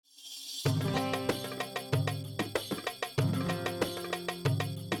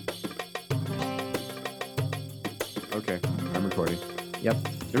Okay, I'm recording. Yep.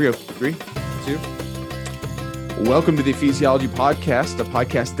 Here we go. 3, 2. Welcome to the Ecclesiology Podcast, a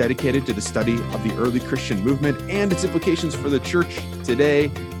podcast dedicated to the study of the early Christian movement and its implications for the church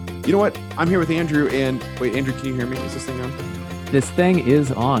today. You know what? I'm here with Andrew, and wait, Andrew, can you hear me? Is this thing on? This thing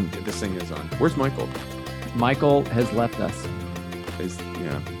is on. This thing is on. Where's Michael? Michael has left us.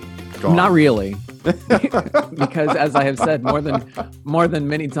 Gone. Not really. Because as I have said more than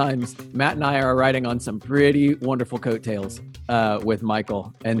many times, Matt and I are riding on some pretty wonderful coattails with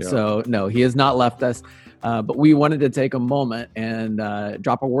Michael. And so, no, he has not left us. But we wanted to take a moment and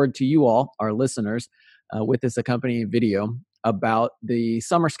drop a word to you all, our listeners, with this accompanying video about the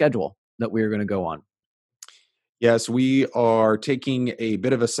summer schedule that we are going to go on. Yes, we are taking a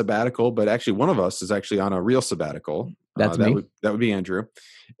bit of a sabbatical, but actually one of us is actually on a real sabbatical. That's me. That would be Andrew.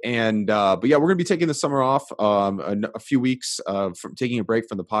 And, but yeah, we're going to be taking the summer off, a few weeks from taking a break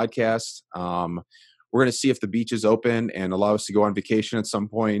from the podcast. We're going to see if the beach is open and allow us to go on vacation at some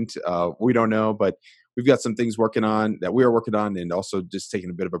point. We don't know, but we've got some things that we are working on, and also just taking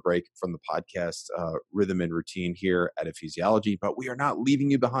a bit of a break from the podcast rhythm and routine here at Ecclesiology. But we are not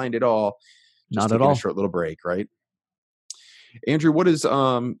leaving you behind at all. Just not at all. A short little break, right? Andrew, what is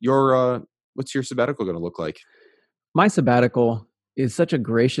what's your sabbatical going to look like? My sabbatical is such a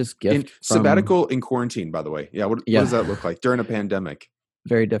gracious gift. Sabbatical in quarantine, by the way. Yeah. What does that look like during a pandemic?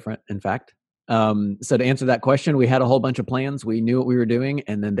 Very different, in fact. So to answer that question, we had a whole bunch of plans. We knew what we were doing,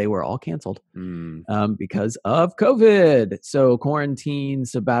 and then they were all canceled because of COVID. So quarantine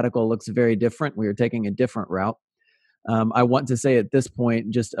sabbatical looks very different. We are taking a different route. I want to say at this point,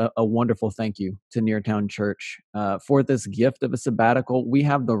 just a wonderful thank you to Neartown Church for this gift of a sabbatical. We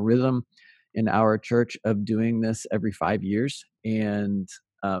have the rhythm in our church of doing this every 5 years, and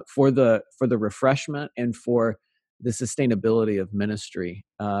for the refreshment and for the sustainability of ministry.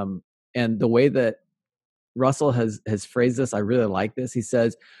 And the way that Russell has phrased this, I really like this. He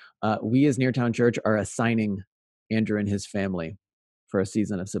says, we as Neartown Church are assigning Andrew and his family for a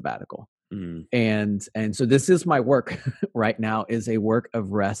season of sabbatical. And so this is my work right now, is a work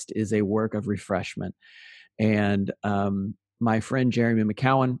of rest, is a work of refreshment. And my friend Jeremy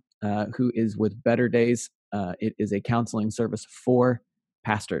McCowan, who is with Better Days, it is a counseling service for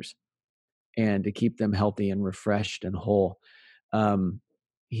pastors and to keep them healthy and refreshed and whole.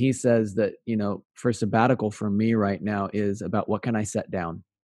 He says that, for sabbatical for me right now is about what can I set down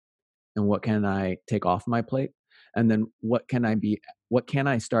and what can I take off my plate? And then what can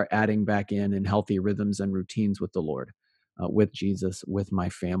I start adding back in healthy rhythms and routines with the Lord, with Jesus, with my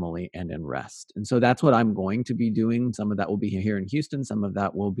family, and in rest. And so that's what I'm going to be doing. Some of that will be here in Houston. Some of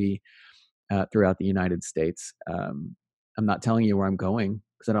that will be throughout the United States. I'm not telling you where I'm going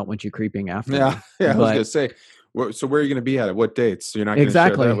because I don't want you creeping after me. Yeah, I was going to say, so where are you going to be at what dates? So you're not going to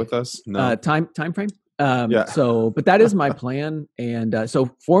share that with us? No. Time frame? But that is my plan. And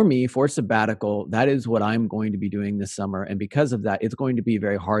so for me, for sabbatical, that is what I'm going to be doing this summer. And because of that, it's going to be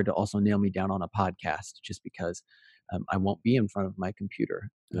very hard to also nail me down on a podcast, just because I won't be in front of my computer.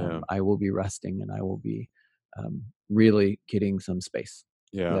 I will be resting, and I will be really getting some space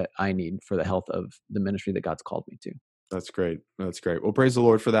that I need for the health of the ministry that God's called me to. That's great. Well, praise the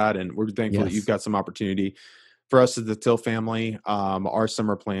Lord for that. And we're thankful that you've got some opportunity. For us as the Till family, our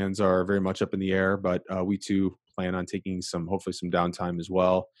summer plans are very much up in the air, but we too plan on taking hopefully some downtime as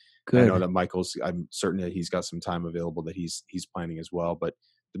well. Good. I know that I'm certain that he's got some time available that he's planning as well. But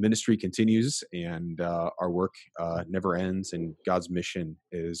the ministry continues, and our work never ends, and God's mission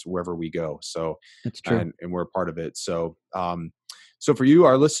is wherever we go. So that's true, and we're a part of it. So. So for you,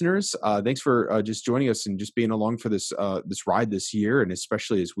 our listeners, thanks for just joining us and just being along for this ride this year, and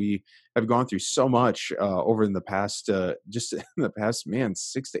especially as we have gone through so much over in the past, 6 to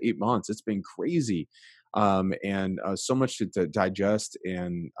 8 months. It's been crazy, and so much to digest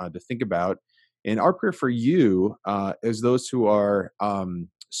and to think about. And our prayer for you, as those who are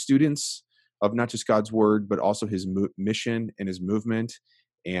students of not just God's word, but also His mission and His movement,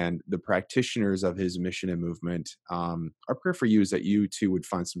 and the practitioners of His mission and movement, our prayer for you is that you too would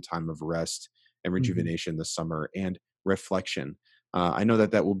find some time of rest and rejuvenation this summer and reflection. I know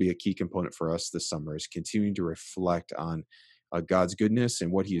that will be a key component for us this summer, is continuing to reflect on God's goodness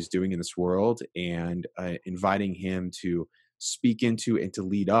and what He is doing in this world, and inviting Him to speak into and to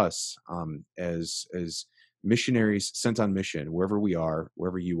lead us as missionaries sent on mission, wherever we are,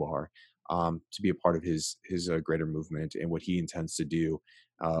 wherever you are, to be a part of His greater movement and what He intends to do,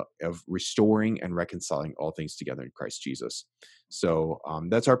 of restoring and reconciling all things together in Christ Jesus. So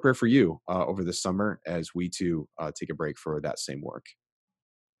that's our prayer for you over the summer, as we too take a break for that same work.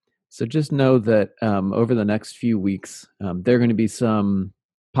 So just know that over the next few weeks, there are going to be some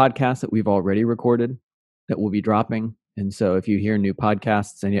podcasts that we've already recorded that will be dropping. And so if you hear new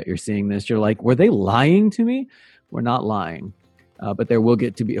podcasts and yet you're seeing this, you're like, were they lying to me? We're not lying. But there will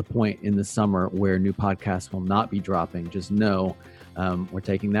get to be a point in the summer where new podcasts will not be dropping. Just know we're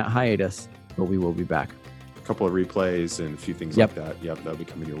taking that hiatus, but we will be back. A couple of replays and a few things like that. Yep, that'll be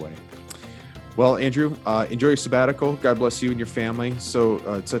coming your way. Well, Andrew, enjoy your sabbatical. God bless you and your family. So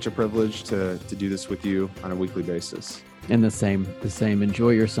it's such a privilege to do this with you on a weekly basis. And the same.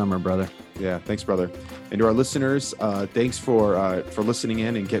 Enjoy your summer, brother. Yeah, thanks, brother. And to our listeners, thanks for listening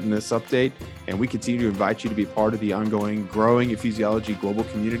in and getting this update. And we continue to invite you to be part of the ongoing growing ecclesiology global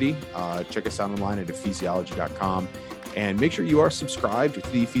community. Check us out online at ecclesiology.com. And make sure you are subscribed to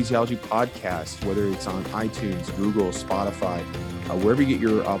the Ecclesiology podcast, whether it's on iTunes, Google, Spotify, wherever you get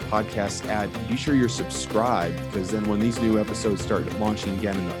your podcasts at. Be sure you're subscribed, because then when these new episodes start launching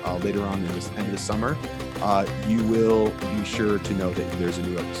again later on in the end of the summer, you will be sure to know that there's a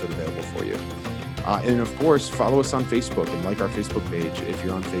new episode available for you. And of course, follow us on Facebook and like our Facebook page if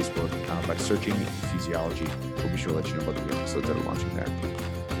you're on Facebook by searching Ecclesiology. We'll be sure to let you know about the new episodes that are launching there.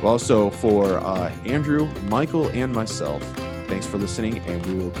 Well, also for Andrew, Michael, and myself, thanks for listening, and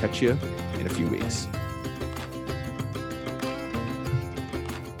we will catch you in a few weeks.